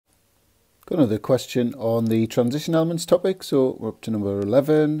Got another question on the transition elements topic, so we're up to number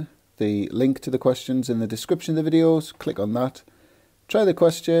 11. The link to the questions in the description of the videos, click on that, try the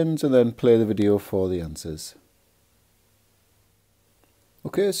questions and then play the video for the answers.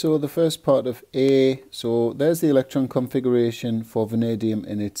 Okay, so the first part of A, so there's the electron configuration for vanadium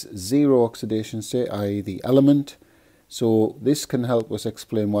in its zero oxidation state, i.e. the element. So this can help us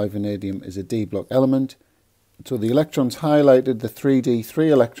explain why vanadium is a D block element. So the electrons highlighted, the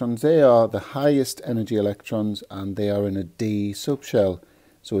 3D3 electrons, they are the highest energy electrons and they are in a D subshell.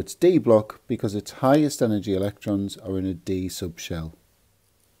 So it's D block because its highest energy electrons are in a D subshell.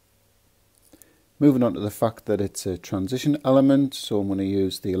 Moving on to the fact that it's a transition element, so I'm going to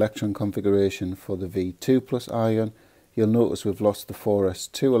use the electron configuration for the V2 plus ion. You'll notice we've lost the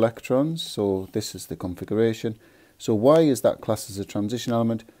 4s2 electrons, so this is the configuration. So why is that classed as a transition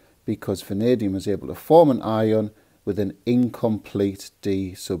element? Because vanadium is able to form an ion with an incomplete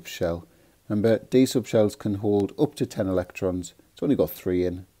D subshell. Remember, D subshells can hold up to 10 electrons. It's only got 3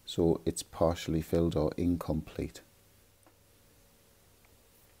 in, so it's partially filled or incomplete.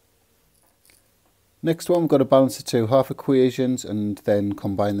 Next one, we've got to balance the two half equations and then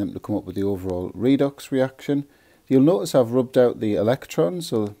combine them to come up with the overall redox reaction. You'll notice I've rubbed out the electrons,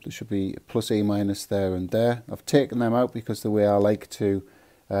 so there should be plus E minus there and there. I've taken them out because the way I like to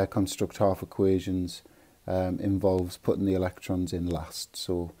construct half equations involves putting the electrons in last,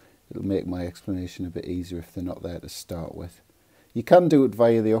 so it'll make my explanation a bit easier if they're not there to start with. You can do it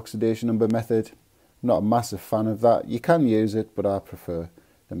via the oxidation number method. I'm not a massive fan of that. You can use it, but I prefer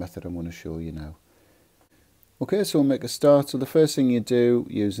the method I'm going to show you now. Okay, so we'll make a start. So the first thing you do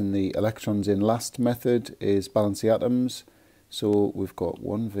using the electrons in last method is balance the atoms. So we've got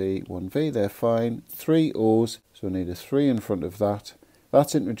 1V, 1V, they're fine. 3 O's, so we need a 3 in front of that.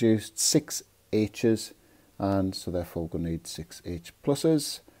 That's introduced 6 H's, and so therefore we're going to need 6 H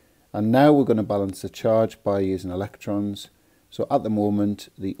pluses. And now we're going to balance the charge by using electrons. So at the moment,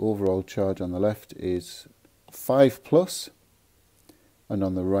 the overall charge on the left is 5 plus, and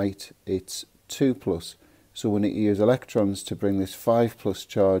on the right it's 2 plus. So we need to use electrons to bring this 5 plus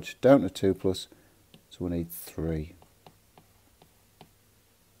charge down to 2 plus, so we need 3.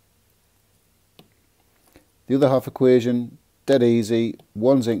 The other half equation, dead easy,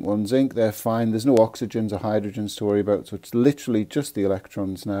 1 zinc, 1 zinc, they're fine. There's no oxygens or hydrogens to worry about, so it's literally just the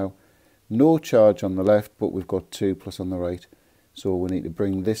electrons now. No charge on the left, but we've got 2 plus on the right. So we need to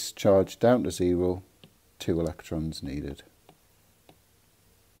bring this charge down to 0, 2 electrons needed.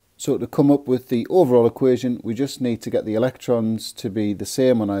 So to come up with the overall equation, we just need to get the electrons to be the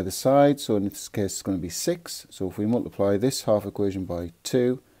same on either side. So in this case, it's going to be 6. So if we multiply this half equation by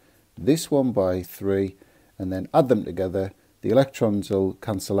 2, this one by 3, and then add them together, the electrons will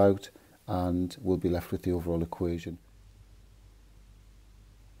cancel out and we'll be left with the overall equation.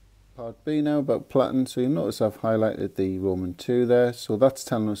 Part B now about platinum. So you'll notice I've highlighted the Roman 2 there. So that's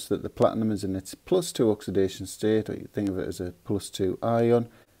telling us that the platinum is in its +2 oxidation state, or you think of it as a +2 ion.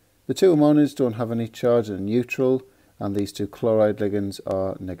 The two ammonias don't have any charge and neutral, and these two chloride ligands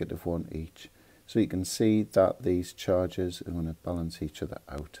are -1 each. So you can see that these charges are going to balance each other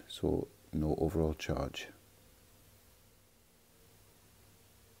out, so no overall charge.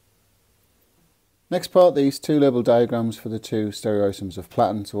 Next part, these two label diagrams for the two stereoisomers of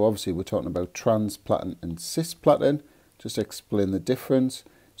platinum. So obviously we're talking about trans platinum and cis platinum. Just to explain the difference.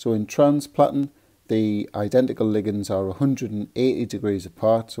 So in trans platinum, the identical ligands are 180 degrees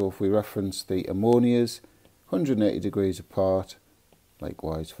apart. So if we reference the ammonias, 180 degrees apart,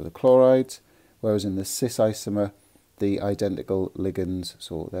 likewise for the chlorides. Whereas in the cis isomer, the identical ligands,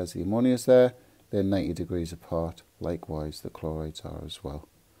 so there's the ammonias there, they're 90 degrees apart, likewise the chlorides are as well.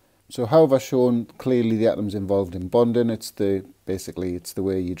 So how have I shown clearly the atoms involved in bonding? Basically it's the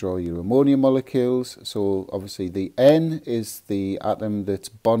way you draw your ammonia molecules. So obviously the N is the atom that's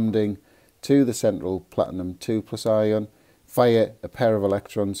bonding to the central platinum 2 plus ion via a pair of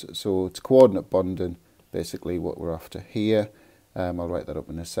electrons. So it's coordinate bonding, basically what we're after here. I'll write that up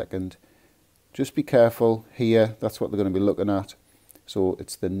in a second. Just be careful here, that's what they're going to be looking at. So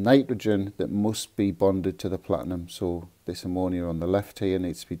it's the nitrogen that must be bonded to the platinum. So this ammonia on the left here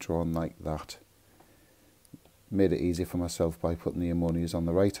needs to be drawn like that. Made it easier for myself by putting the ammonias on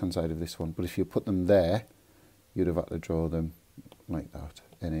the right hand side of this one. But if you put them there, you'd have had to draw them like that.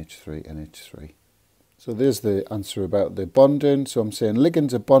 NH3, NH3. So there's the answer about the bonding. So I'm saying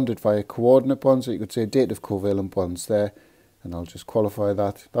ligands are bonded via coordinate bonds. So you could say dative covalent bonds there. And I'll just qualify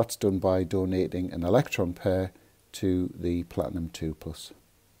that. That's done by donating an electron pair to the platinum 2 plus.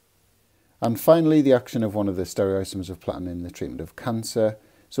 And finally, the action of one of the stereoisomers of platinum in the treatment of cancer.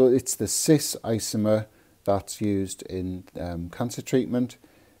 So it's the cis isomer that's used in cancer treatment.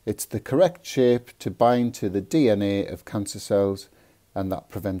 It's the correct shape to bind to the DNA of cancer cells, and that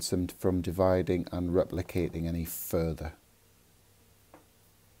prevents them from dividing and replicating any further.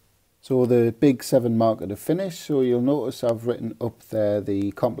 So the big 7 marker to finish, so you'll notice I've written up there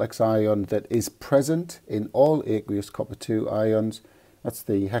the complex ion that is present in all aqueous copper 2 ions. That's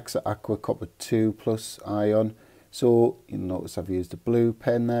the hexa-aqua copper 2 plus ion. So you'll notice I've used a blue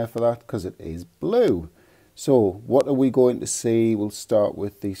pen there for that because it is blue. So what are we going to see? We'll start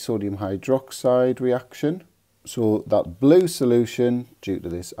with the sodium hydroxide reaction. So that blue solution, due to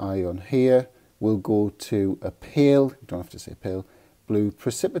this ion here, will go to a pale, you don't have to say pale, blue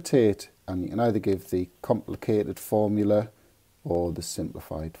precipitate, and you can either give the complicated formula or the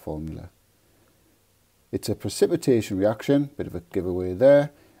simplified formula. It's a precipitation reaction, bit of a giveaway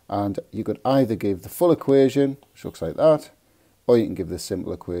there, and you could either give the full equation, which looks like that, or you can give the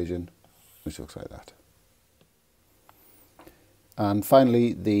simple equation, which looks like that. And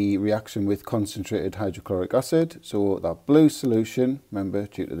finally, the reaction with concentrated hydrochloric acid. So that blue solution, remember,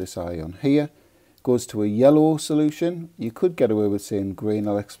 due to this ion here, goes to a yellow solution. You could get away with saying green.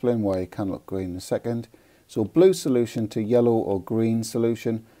 I'll explain why it can look green in a second. So blue solution to yellow or green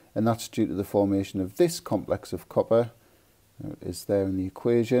solution, and that's due to the formation of this complex of copper. There it is there in the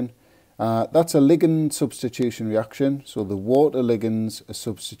equation. That's a ligand substitution reaction. So the water ligands are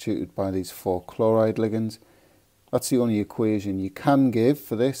substituted by these 4 chloride ligands. That's the only equation you can give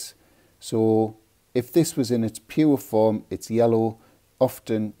for this. So if this was in its pure form, it's yellow.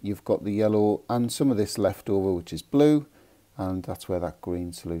 Often you've got the yellow and some of this left over, which is blue, and that's where that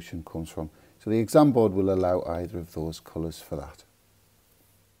green solution comes from. So the exam board will allow either of those colours for that.